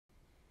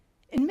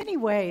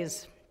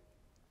ways,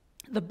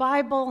 the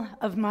Bible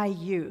of my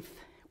youth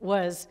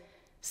was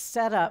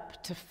set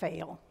up to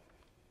fail.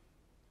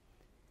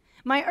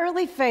 My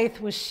early faith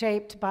was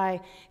shaped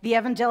by the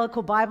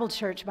evangelical Bible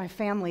church my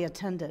family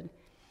attended.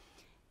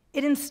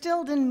 It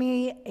instilled in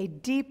me a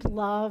deep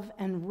love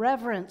and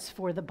reverence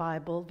for the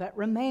Bible that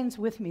remains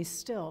with me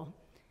still.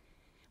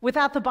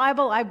 Without the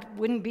Bible, I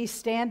wouldn't be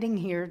standing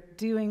here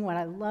doing what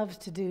I love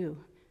to do.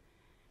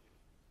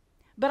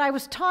 But I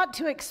was taught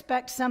to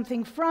expect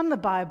something from the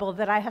Bible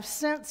that I have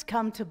since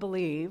come to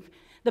believe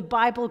the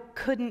Bible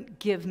couldn't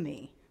give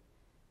me,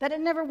 that it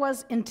never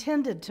was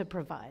intended to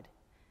provide.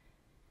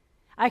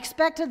 I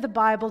expected the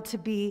Bible to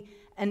be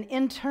an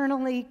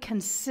internally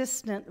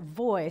consistent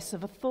voice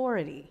of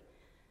authority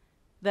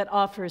that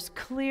offers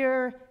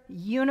clear,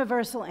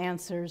 universal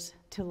answers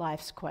to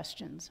life's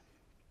questions.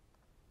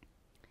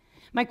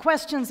 My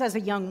questions as a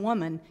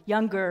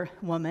younger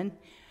woman,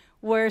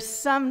 were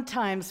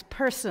sometimes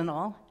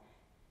personal.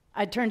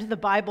 I'd turn to the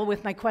Bible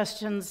with my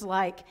questions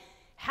like,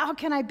 how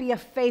can I be a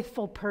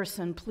faithful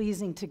person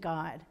pleasing to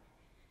God?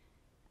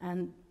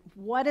 And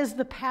what is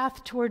the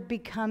path toward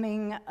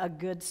becoming a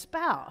good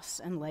spouse?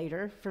 And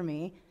later, for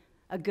me,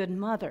 a good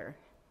mother.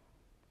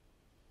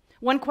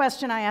 One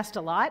question I asked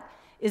a lot,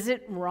 is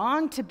it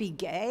wrong to be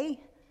gay?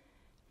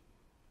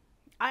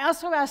 I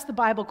also asked the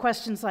Bible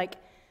questions like,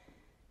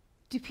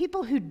 do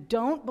people who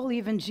don't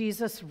believe in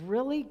Jesus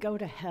really go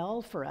to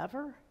hell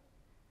forever?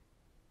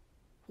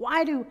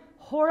 Why do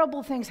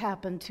horrible things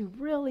happen to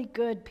really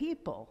good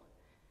people?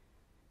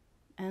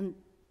 And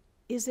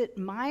is it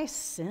my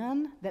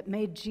sin that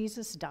made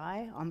Jesus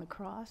die on the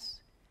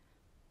cross?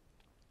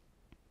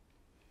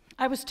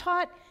 I was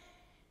taught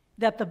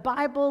that the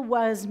Bible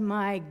was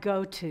my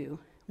go-to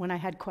when I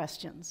had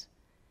questions,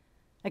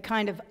 a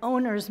kind of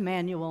owner's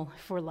manual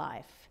for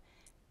life,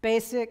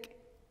 basic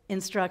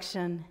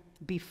instruction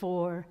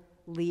before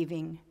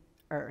leaving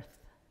earth.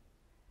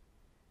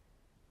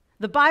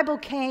 The Bible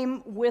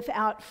came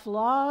without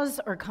flaws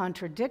or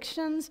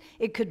contradictions.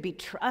 It could be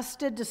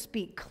trusted to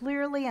speak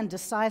clearly and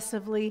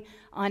decisively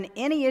on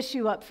any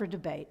issue up for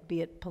debate,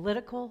 be it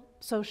political,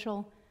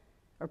 social,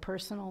 or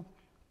personal.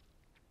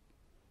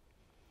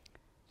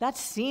 That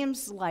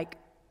seems like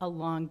a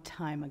long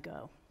time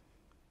ago.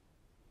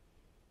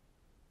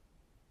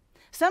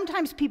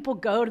 Sometimes people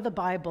go to the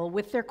Bible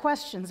with their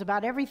questions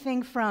about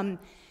everything from,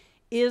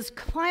 is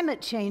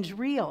climate change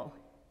real?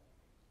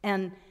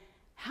 And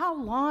how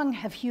long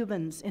have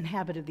humans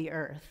inhabited the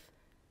earth?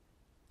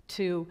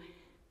 To,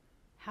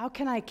 how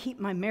can I keep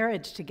my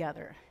marriage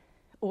together?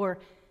 Or,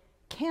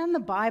 can the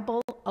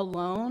Bible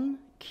alone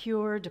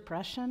cure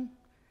depression,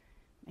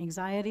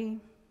 anxiety,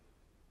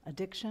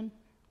 addiction?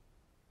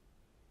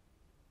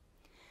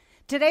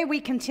 Today we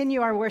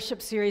continue our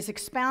worship series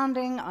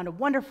expounding on a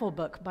wonderful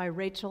book by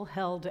Rachel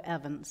Held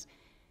Evans,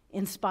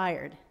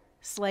 Inspired,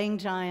 Slaying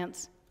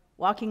Giants,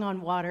 Walking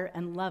on Water,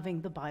 and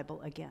Loving the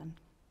Bible Again.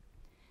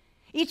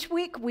 Each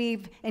week,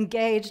 we've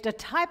engaged a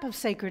type of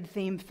sacred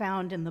theme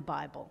found in the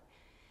Bible,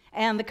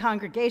 and the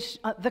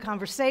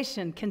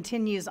conversation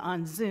continues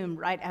on Zoom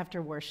right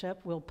after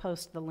worship. We'll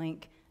post the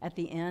link at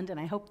the end, and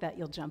I hope that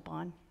you'll jump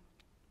on.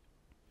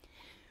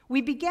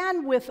 We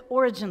began with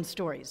origin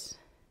stories,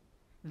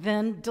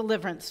 then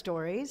deliverance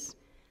stories.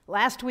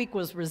 Last week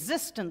was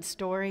resistance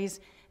stories,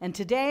 and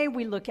today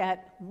we look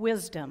at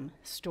wisdom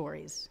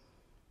stories.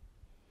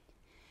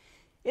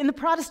 In the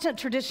Protestant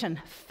tradition,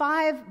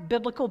 5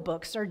 biblical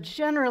books are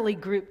generally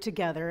grouped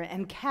together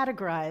and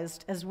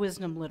categorized as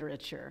wisdom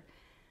literature: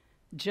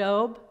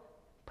 Job,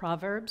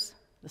 Proverbs,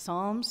 the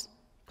Psalms,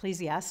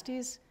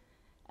 Ecclesiastes,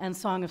 and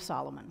Song of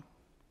Solomon.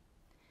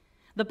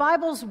 The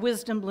Bible's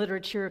wisdom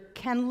literature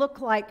can look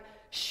like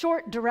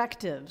short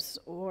directives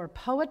or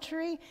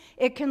poetry.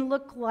 It can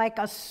look like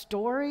a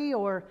story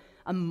or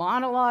a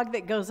monologue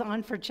that goes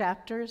on for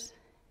chapters.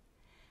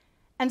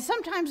 And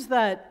sometimes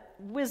the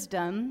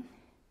wisdom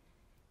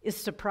is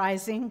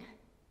surprising.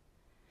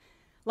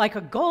 Like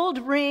a gold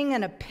ring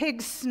and a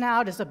pig's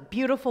snout is a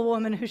beautiful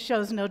woman who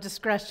shows no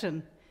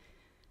discretion.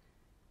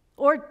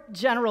 Or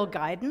general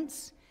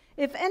guidance.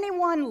 If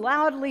anyone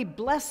loudly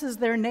blesses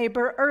their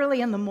neighbor early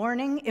in the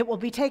morning, it will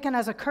be taken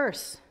as a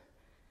curse.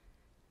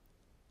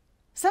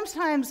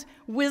 Sometimes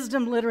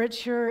wisdom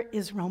literature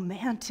is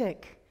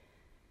romantic.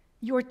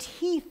 Your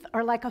teeth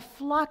are like a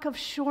flock of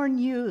shorn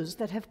ewes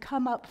that have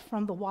come up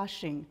from the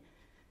washing.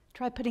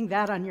 Try putting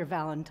that on your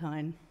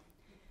Valentine.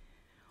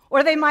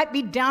 Or they might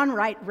be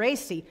downright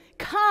racy.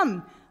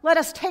 Come, let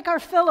us take our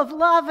fill of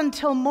love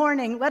until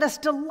morning. Let us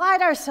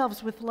delight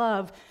ourselves with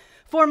love.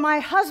 For my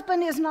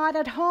husband is not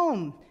at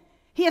home.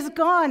 He has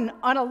gone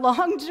on a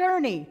long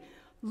journey.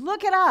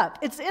 Look it up.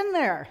 It's in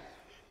there.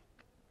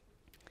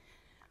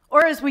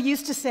 Or as we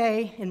used to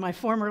say in my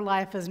former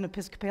life as an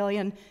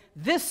Episcopalian,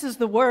 this is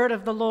the word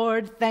of the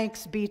Lord,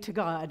 thanks be to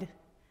God.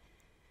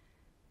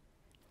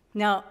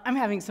 Now, I'm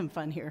having some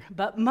fun here,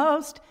 but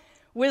most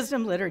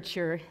wisdom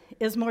literature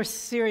is more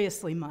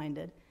seriously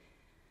minded.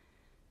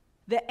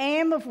 The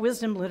aim of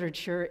wisdom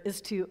literature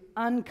is to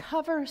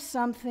uncover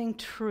something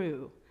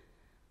true,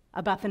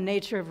 about the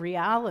nature of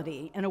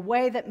reality in a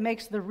way that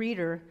makes the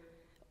reader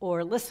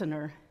or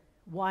listener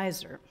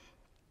wiser.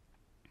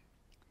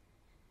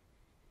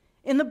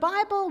 In the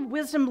Bible,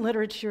 wisdom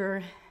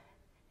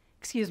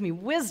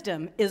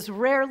is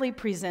rarely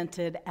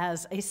presented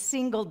as a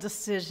single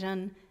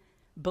decision,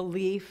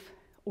 belief,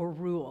 or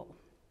rule.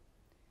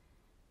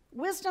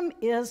 Wisdom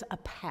is a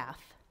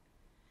path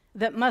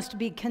that must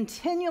be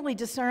continually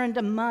discerned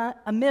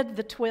amid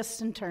the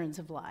twists and turns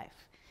of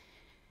life.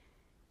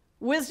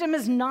 Wisdom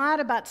is not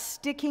about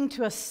sticking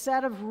to a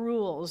set of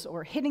rules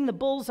or hitting the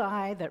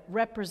bullseye that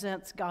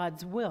represents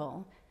God's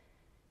will.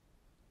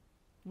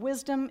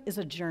 Wisdom is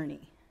a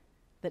journey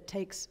that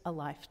takes a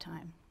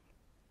lifetime.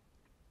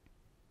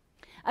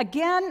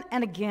 Again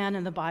and again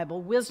in the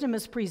Bible, wisdom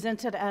is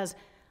presented as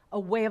a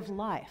way of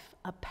life,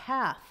 a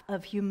path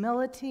of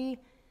humility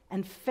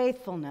and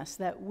faithfulness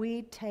that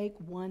we take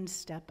one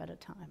step at a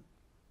time.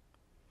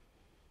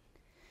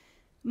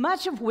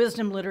 Much of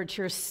wisdom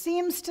literature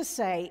seems to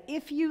say,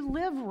 if you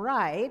live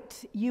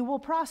right, you will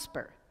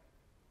prosper.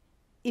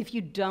 If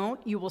you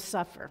don't, you will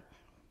suffer.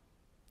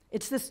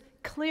 It's this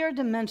clear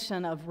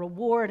dimension of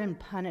reward and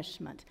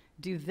punishment.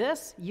 Do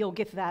this, you'll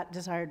get that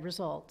desired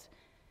result.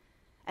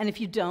 And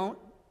if you don't,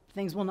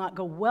 things will not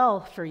go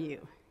well for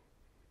you.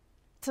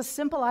 It's a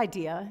simple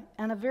idea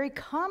and a very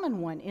common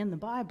one in the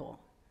Bible.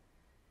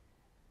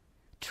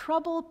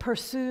 Trouble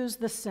pursues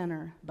the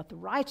sinner, but the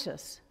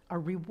righteous are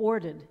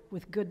rewarded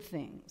with good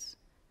things.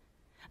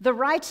 The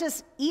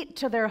righteous eat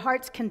to their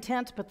heart's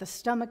content, but the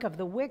stomach of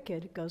the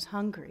wicked goes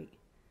hungry.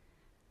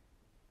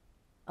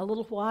 A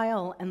little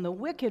while, and the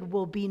wicked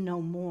will be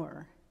no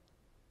more,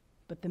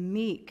 but the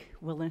meek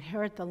will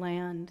inherit the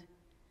land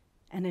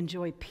and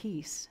enjoy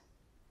peace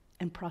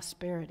and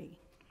prosperity.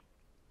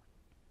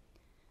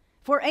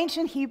 For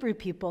ancient Hebrew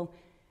people,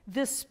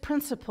 this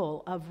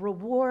principle of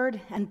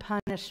reward and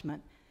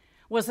punishment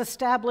was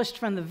established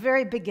from the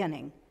very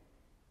beginning.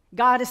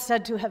 God is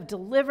said to have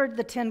delivered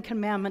the 10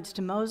 Commandments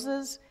to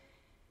Moses.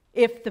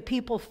 If the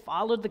people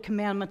followed the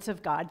commandments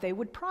of God, they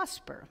would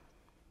prosper.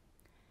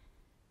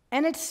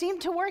 And it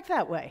seemed to work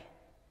that way.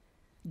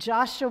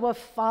 Joshua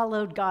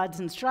followed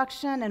God's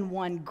instruction and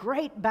won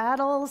great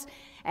battles,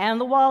 and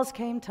the walls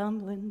came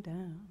tumbling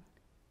down.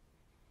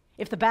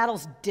 If the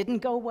battles didn't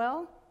go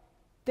well,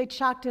 they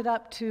chalked it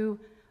up to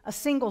a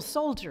single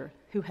soldier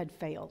who had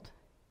failed.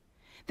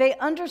 They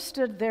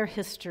understood their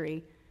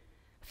history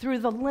through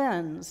the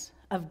lens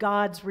of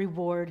God's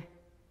reward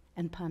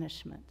and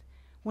punishment.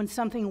 When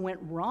something went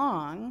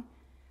wrong,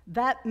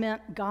 that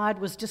meant God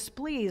was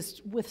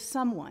displeased with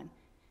someone.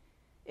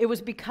 It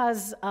was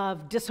because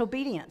of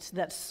disobedience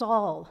that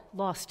Saul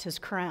lost his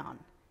crown,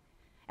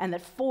 and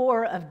that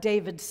 4 of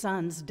David's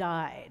sons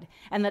died,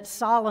 and that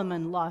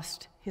Solomon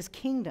lost his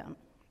kingdom.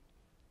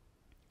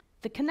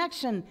 The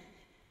connection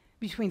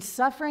between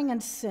suffering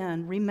and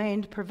sin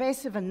remained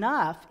pervasive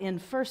enough in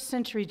first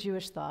century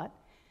Jewish thought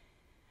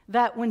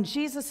that when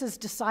Jesus'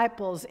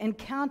 disciples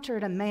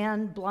encountered a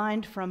man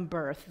blind from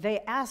birth, they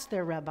asked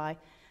their rabbi,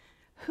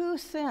 who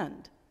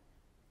sinned,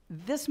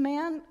 this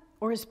man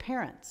or his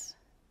parents,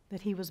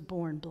 that he was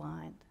born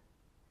blind?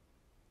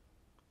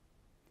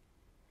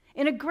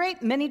 In a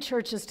great many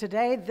churches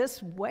today,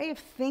 this way of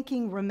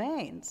thinking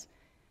remains.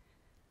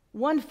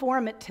 One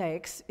form it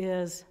takes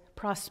is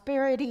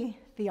prosperity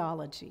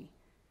theology,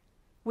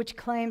 which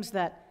claims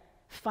that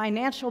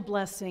financial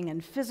blessing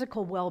and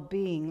physical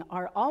well-being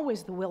are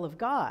always the will of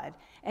God,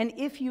 and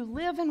if you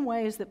live in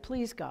ways that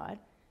please God,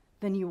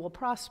 then you will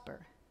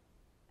prosper.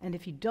 And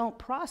if you don't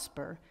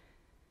prosper,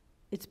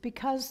 it's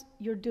because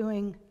you're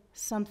doing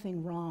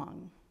something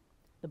wrong,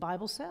 the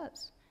Bible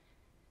says.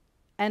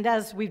 And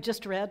as we've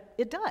just read,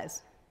 it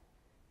does.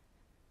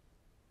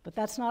 But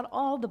that's not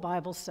all the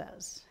Bible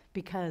says,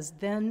 because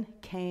then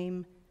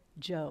came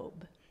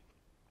Job.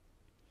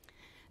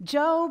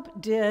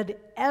 Job did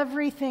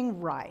everything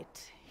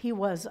right. He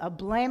was a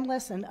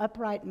blameless and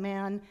upright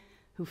man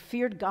who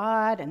feared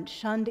God and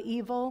shunned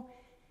evil.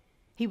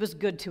 He was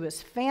good to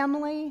his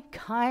family,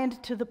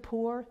 kind to the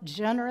poor,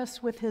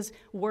 generous with his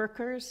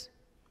workers.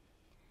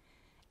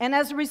 And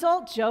as a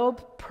result,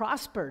 Job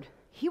prospered.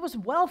 He was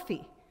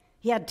wealthy.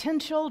 He had 10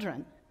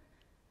 children.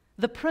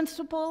 The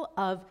principle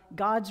of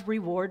God's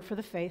reward for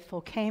the faithful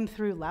came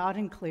through loud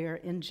and clear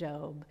in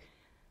Job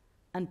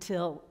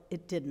until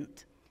it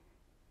didn't.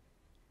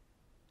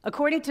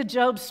 According to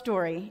Job's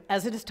story,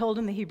 as it is told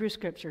in the Hebrew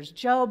Scriptures,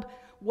 Job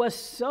was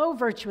so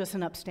virtuous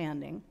and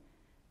upstanding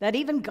that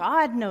even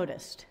God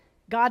noticed.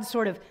 God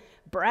sort of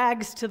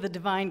brags to the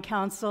divine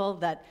council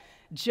that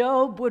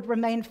Job would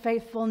remain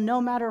faithful no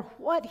matter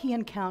what he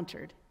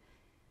encountered.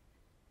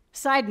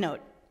 Side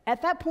note,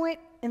 at that point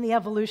in the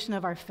evolution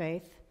of our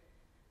faith,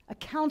 a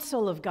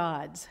council of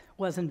gods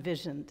was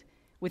envisioned,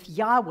 with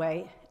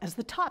Yahweh as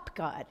the top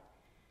god.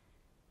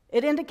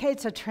 It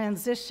indicates a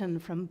transition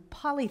from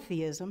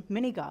polytheism,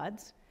 many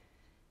gods,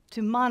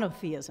 to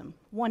monotheism,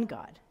 one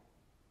God.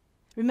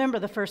 Remember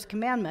the first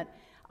commandment,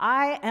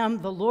 I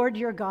am the Lord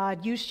your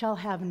God, you shall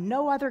have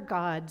no other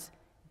gods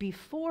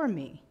before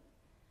me.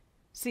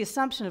 It's the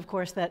assumption, of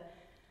course, that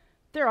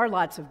There are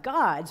lots of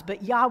gods,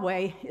 but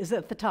Yahweh is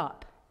at the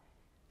top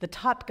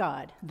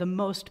God, the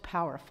most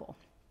powerful.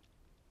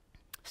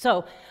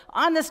 So,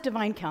 on this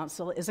divine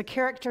council is a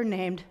character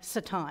named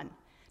Satan.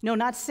 No,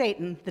 not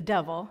Satan, the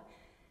devil.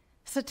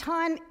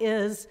 Satan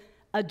is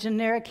a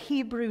generic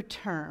Hebrew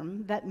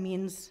term that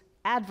means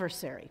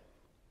adversary.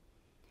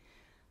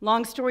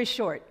 Long story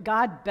short,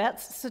 God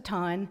bets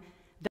Satan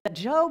that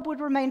Job would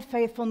remain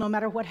faithful no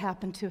matter what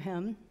happened to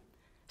him.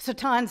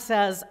 Satan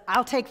says,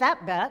 I'll take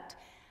that bet.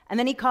 And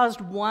then he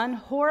caused one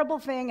horrible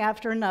thing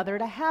after another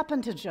to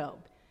happen to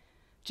Job.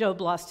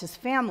 Job lost his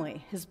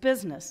family, his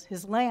business,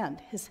 his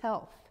land, his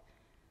health.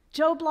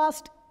 Job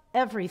lost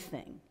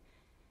everything.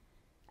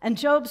 And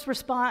Job's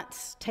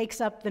response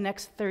takes up the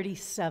next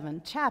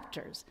 37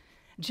 chapters.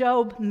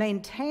 Job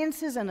maintains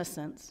his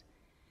innocence.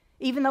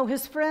 Even though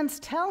his friends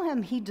tell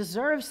him he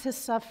deserves his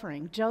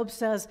suffering, Job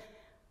says,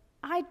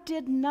 I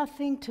did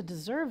nothing to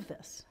deserve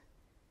this.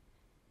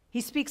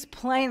 He speaks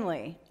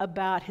plainly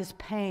about his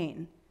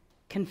pain,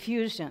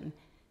 confusion,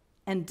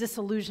 and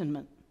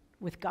disillusionment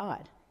with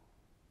God.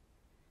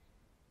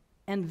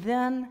 And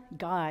then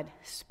God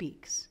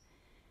speaks.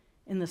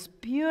 In this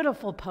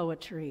beautiful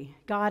poetry,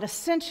 God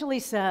essentially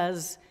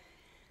says,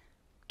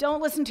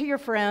 don't listen to your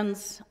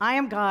friends. I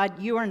am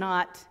God, you are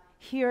not.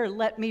 Here,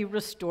 let me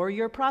restore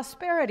your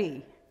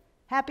prosperity.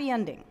 Happy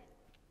ending.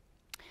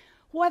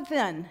 What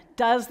then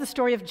does the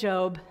story of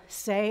Job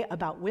say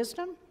about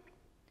wisdom?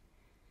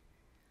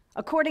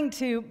 According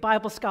to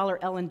Bible scholar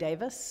Ellen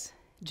Davis,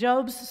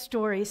 Job's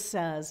story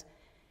says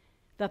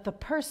that the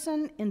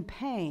person in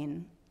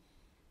pain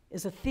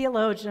is a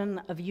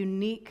theologian of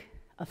unique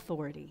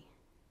authority.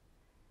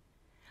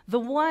 The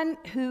one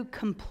who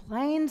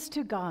complains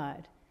to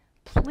God,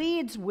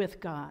 pleads with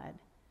God,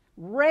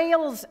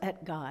 rails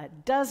at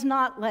God, does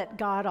not let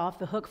God off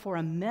the hook for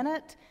a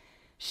minute,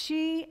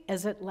 she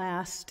is at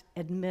last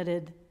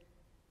admitted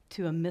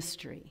to a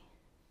mystery.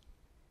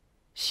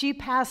 She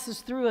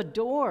passes through a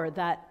door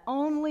that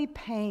only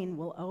pain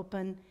will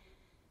open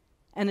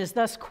and is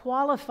thus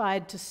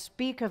qualified to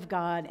speak of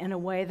God in a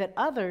way that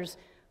others,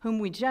 whom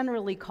we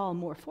generally call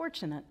more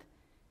fortunate,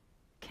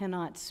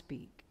 cannot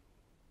speak.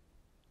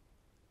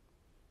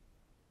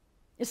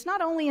 It's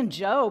not only in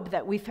Job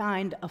that we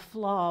find a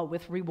flaw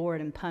with reward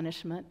and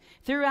punishment.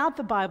 Throughout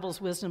the Bible's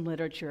wisdom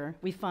literature,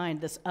 we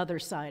find this other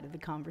side of the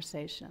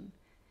conversation.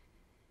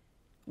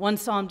 One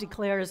psalm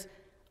declares,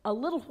 a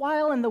little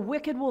while and the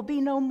wicked will be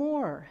no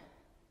more.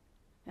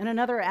 And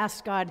another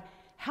asks God,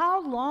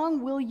 how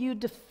long will you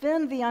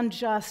defend the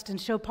unjust and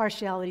show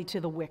partiality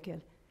to the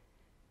wicked?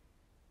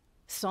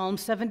 Psalm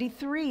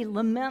 73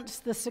 laments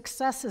the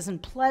successes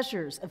and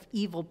pleasures of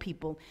evil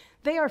people.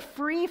 They are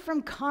free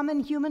from common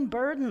human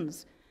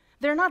burdens.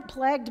 They're not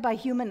plagued by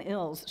human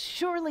ills.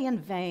 Surely in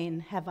vain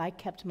have I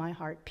kept my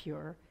heart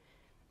pure.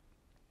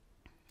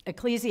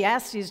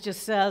 Ecclesiastes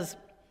just says,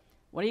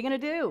 what are you going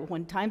to do?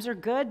 When times are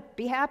good,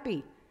 be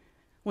happy.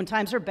 When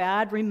times are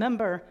bad,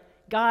 remember,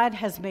 God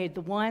has made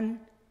the one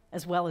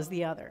as well as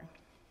the other.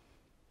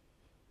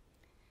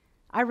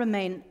 I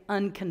remain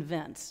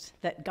unconvinced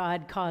that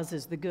God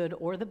causes the good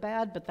or the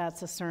bad, but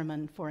that's a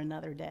sermon for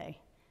another day.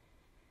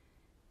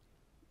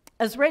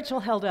 As Rachel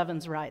Held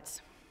Evans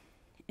writes,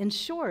 in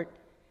short,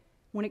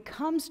 when it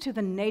comes to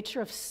the nature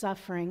of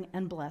suffering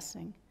and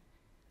blessing,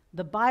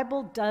 the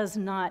Bible does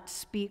not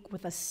speak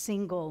with a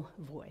single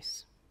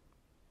voice.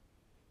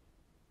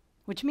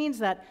 Which means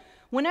that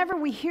whenever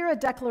we hear a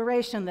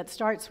declaration that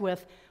starts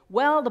with,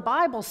 well, the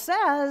Bible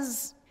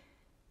says,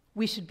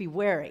 we should be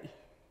wary.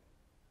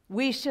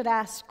 We should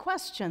ask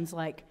questions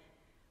like,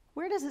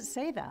 where does it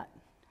say that?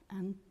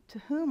 And to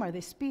whom are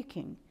they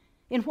speaking?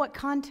 In what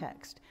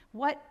context?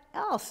 What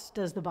else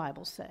does the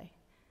Bible say?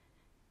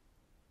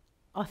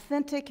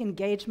 Authentic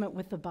engagement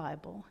with the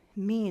Bible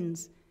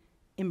means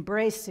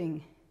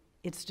embracing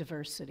its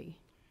diversity.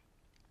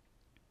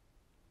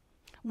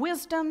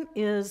 Wisdom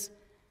is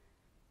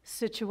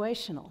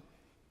situational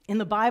in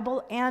the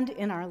Bible and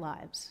in our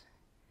lives.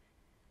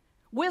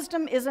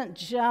 Wisdom isn't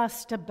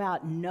just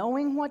about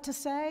knowing what to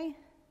say,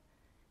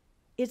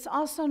 it's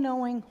also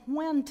knowing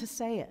when to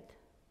say it.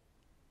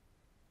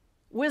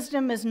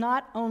 Wisdom is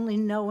not only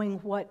knowing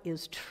what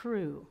is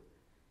true,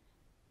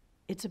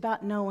 it's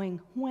about knowing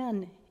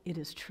when it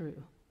is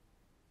true.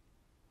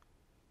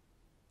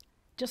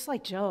 Just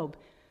like Job,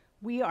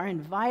 we are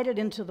invited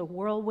into the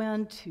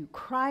whirlwind to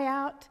cry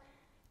out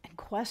and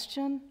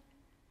question,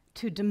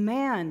 to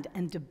demand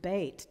and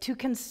debate, to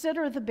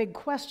consider the big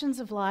questions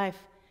of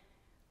life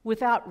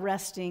without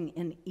resting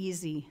in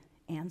easy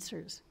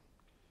answers.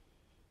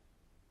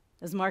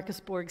 As Marcus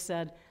Borg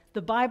said,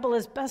 the Bible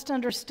is best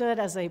understood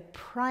as a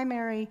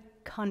primary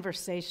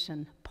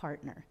conversation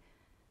partner.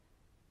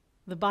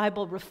 The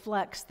Bible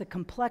reflects the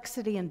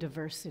complexity and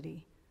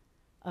diversity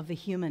of the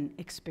human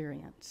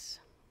experience.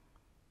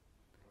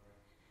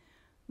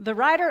 The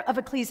writer of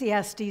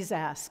Ecclesiastes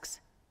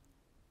asks,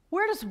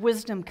 where does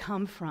wisdom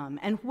come from,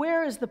 and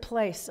where is the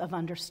place of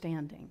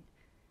understanding?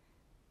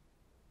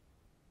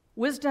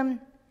 Wisdom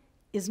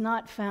is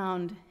not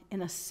found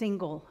in a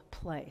single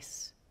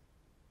place.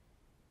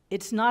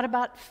 It's not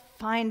about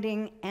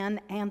finding an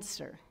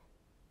answer.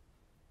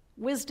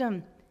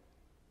 Wisdom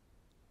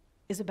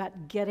is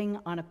about getting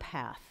on a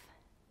path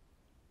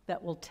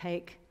that will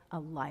take a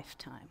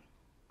lifetime.